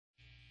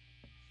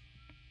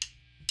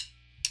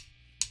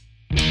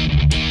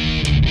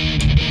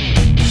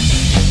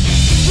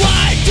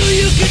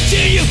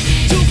continue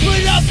to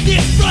put up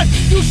this front.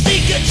 You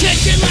seek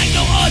attention like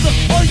no other.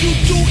 All you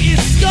do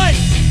is stunt.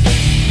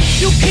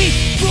 You keep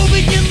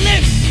moving your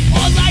lips.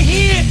 All I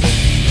hear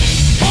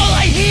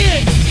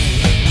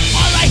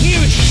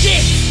is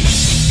shit.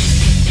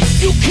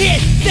 You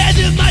can't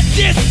fathom my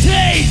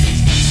distaste.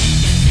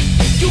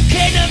 You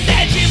can't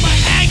imagine my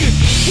anger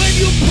when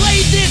you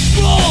play this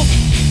role.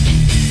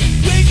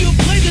 When you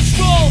play this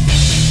role,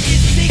 you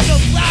think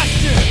of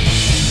laughter.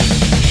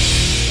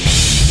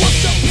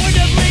 What's the point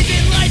of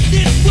living life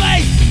this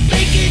way?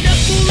 Making a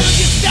fool of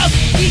yourself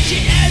each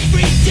and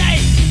every day.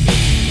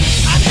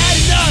 I've had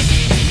enough.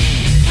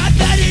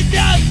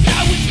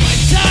 Now it's my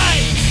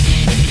time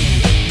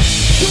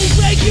to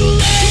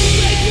regulate.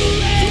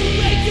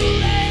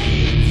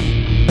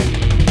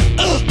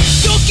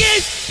 Your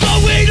game's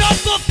going on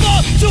for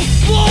far too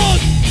long.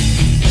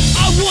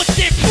 I want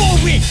it for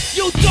it.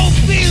 You don't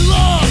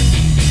belong.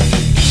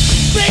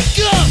 Make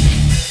up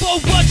for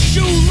what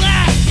you lack.